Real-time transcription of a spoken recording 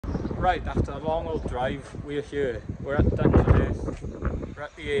Right, after a long old drive, we're here. We're at Dungeness. We're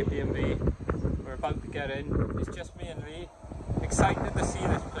at the Airbnb. We're about to get in. It's just me and Lee. Excited to see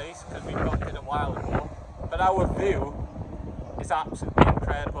this place because we booked it a while ago. But our view is absolutely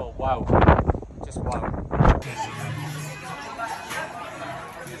incredible. Wow. Just wow.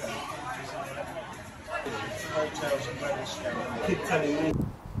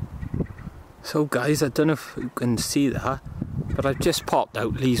 So guys, I don't know if you can see that, but I've just popped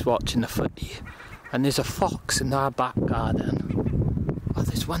out. Lee's watching the footy, and there's a fox in our back garden. Oh,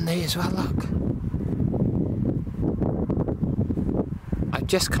 there's one there as well, look. I've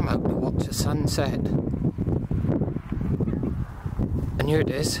just come out to watch the sunset. And here it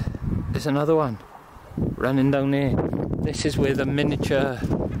is. There's another one running down there. This is where the miniature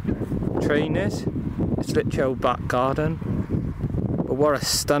train is. It's literally our back garden. But what a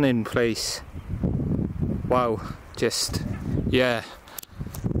stunning place. Wow, just, yeah.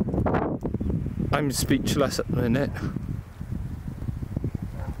 I'm speechless at the minute.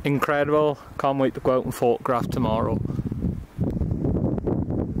 Incredible. Can't wait to go out and photograph tomorrow.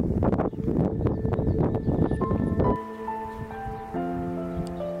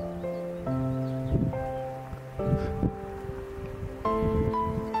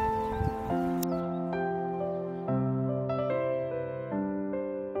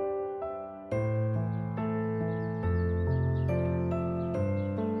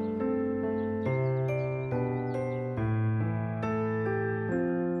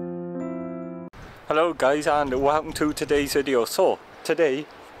 Hello guys, and welcome to today's video. So today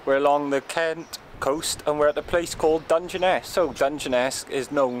we're along the Kent coast and we're at a place called Dungeness. So Dungeness is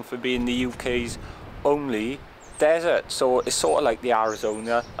known for being the UK's only desert, so it's sort of like the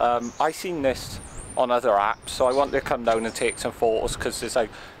Arizona. I seen this on other apps, so I wanted to come down and take some photos because there's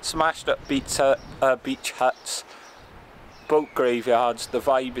like smashed up beach huts, boat graveyards. The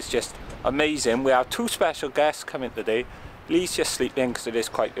vibe is just amazing. We have two special guests coming today. Lee's just sleeping because it is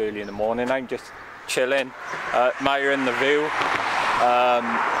quite early in the morning. I'm just chilling, admiring the view,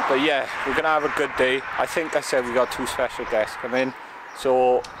 but yeah, we're gonna have a good day. I think I said we got two special guests coming,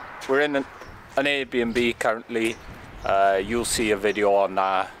 so we're in an Airbnb currently. You'll see a video on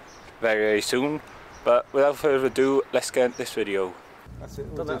that very soon, but without further ado, let's get into this video. That's it.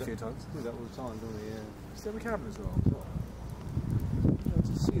 We'll done that a few times. Do that all the time, don't we? Yeah. Still the cabin as well. Yeah,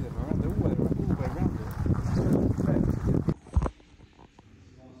 to see them around, they're all the way around it.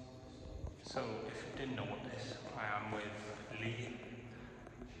 So, if you didn't notice, I am with Lee,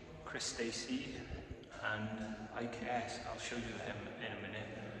 Chris Stacey, and IKS. I'll show you him in a minute.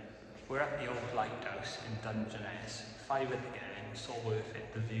 We're at the old lighthouse in Dungeness. £5 to get in, so worth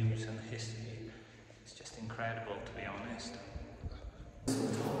it. The views and the history. It's just incredible, to be honest.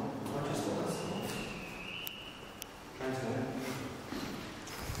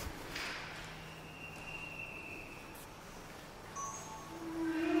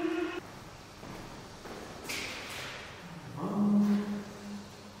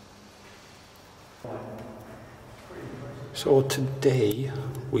 So today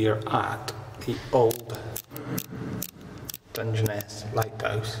we are at the old Dungeness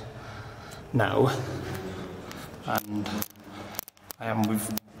Lighthouse now, and I am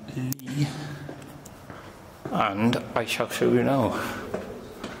with Lee, and I shall show you now.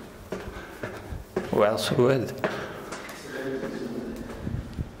 Who else are we with?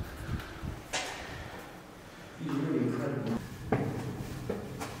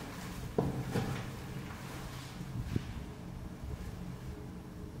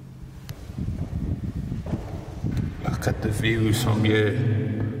 Look at the views from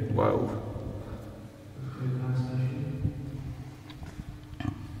here. Wow.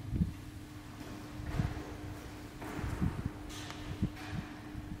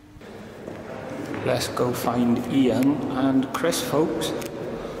 Let's go find Ian and Chris, folks.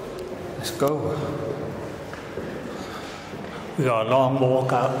 Let's go. We got a long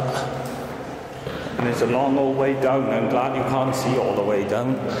walk up, and there's a long old way down. I'm glad you can't see all the way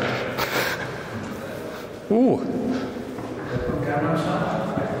down. Ooh.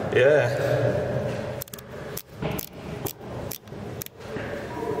 Yeah.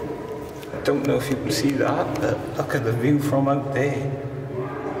 I don't know if you can see that, but look at the view from out there.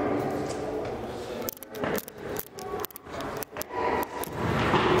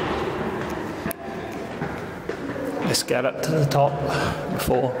 Let's get up to the top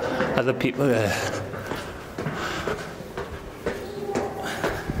before other people are there.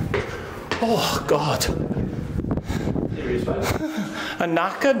 Oh God. I'm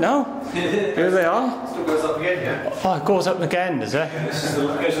knackered now. Here they are. Still goes up again, yeah? Oh, it goes up again, does it? Yeah, this is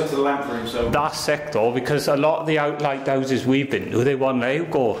goes up to the lamp room, so... That's sick though, because a lot of the lighthouses we've been to, they won't let you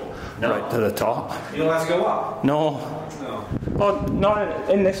go right to the top. You don't have to go up? No. No. Oh, not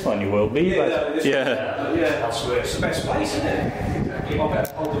in this one you will be, Yeah, but... no, this one, elsewhere. It's the best place, isn't it? Exactly. I'll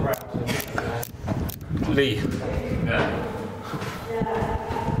bet hold the round. Lee. Yeah.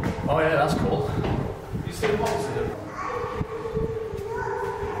 Oh yeah, that's cool. You see the boxes?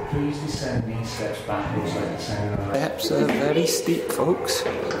 Please descend these steps backwards like the sound. Steps are very steep, folks.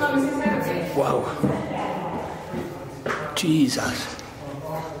 Wow. Jesus.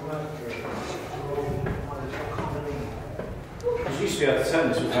 You used to be able to turn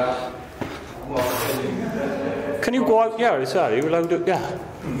this without... Can you go out here as well? Are you allowed to? Yeah.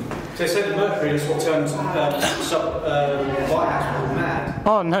 So they said the mercury is what turns lighthouse mad.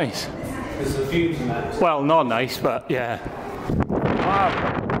 Oh, nice. There's the fumes in that. Well, not nice, but yeah. Wow.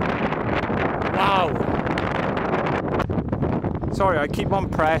 Wow. Sorry, I keep on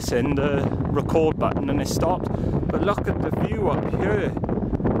pressing the record button and it stops. But look at the view up here.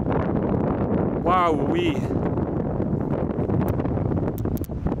 Wow,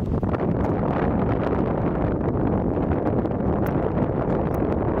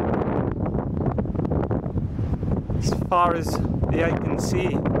 as far as the eye can see.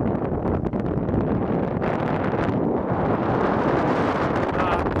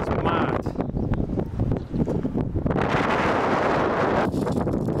 That is mad.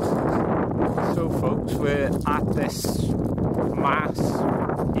 So folks, we're at this mass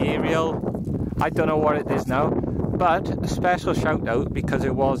aerial. I don't know what it is now, but a special shout out because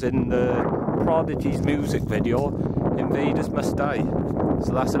it was in the Prodigy's music video, Invaders Must Die.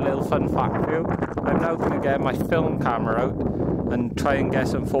 So that's a little fun fact for you. I'm now going to get my film camera out and try and get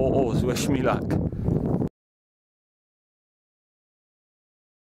some photos. Wish me luck.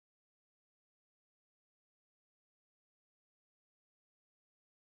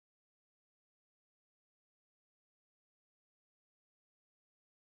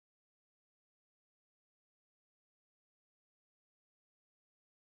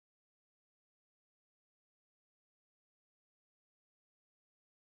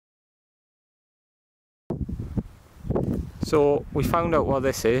 So we found out what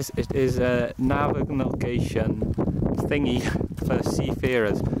this is. It is a navigation thingy for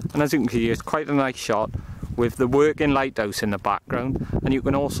seafarers, and as you can see, it's quite a nice shot with the working lighthouse in the background, and you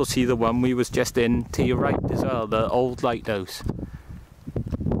can also see the one we was just in to your right as well, the old lighthouse.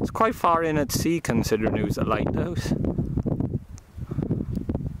 It's quite far in at sea considering it was a lighthouse.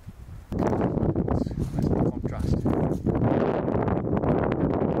 Nice contrast.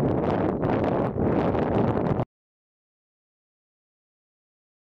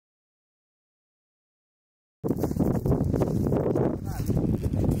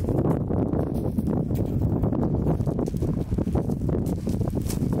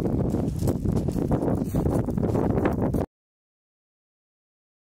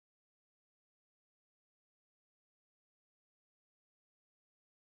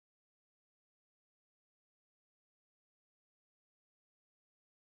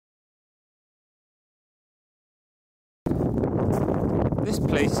 This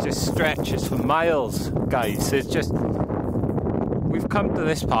place just stretches for miles, guys. It's just, we've come to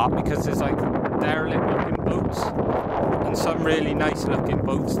this part because there's like derelict looking boats and some really nice looking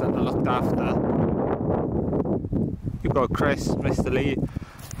boats that are looked after. You've got Chris, Mr. Lee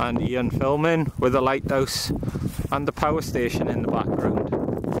and Ian filming with the lighthouse and the power station in the background.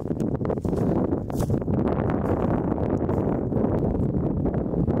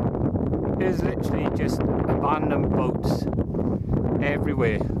 There's literally just abandoned boats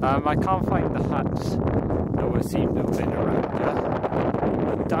everywhere. I can't find the huts that were seem to have been around here.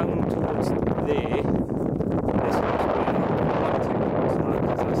 But down towards there, this was where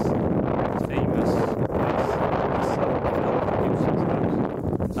that's famous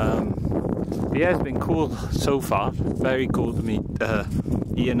place. Yeah, it's been cool so far. Very cool to meet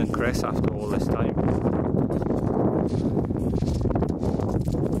Ian and Chris after all this time.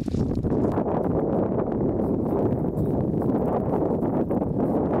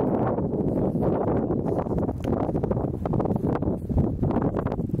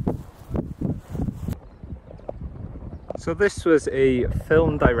 So this was a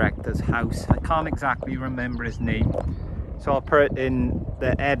film director's house. I can't exactly remember his name, so I'll put it in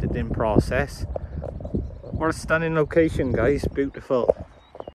the editing process. What a stunning location, guys. Beautiful.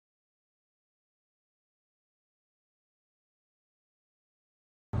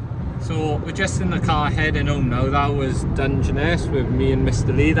 So we're just in the car heading home now. That was Dungeness with me and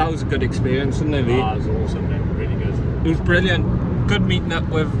Mr. Lee. That was a good experience, wasn't it, Lee? Oh, it was awesome, man. Really good. It was brilliant. good meeting up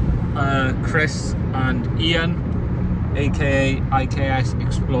with Chris and Ian, aka IKS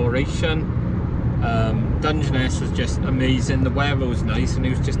Exploration. Dungeness was just amazing. The weather was nice and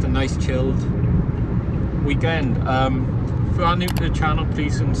it was just a nice chilled weekend. If you are new to the channel,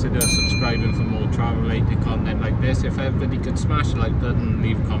 please consider subscribing for more travel related content like this. If everybody could smash the like button and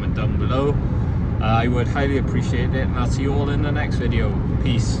leave a comment down below, I would highly appreciate it, and I'll see you all in the next video.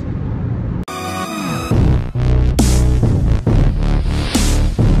 Peace.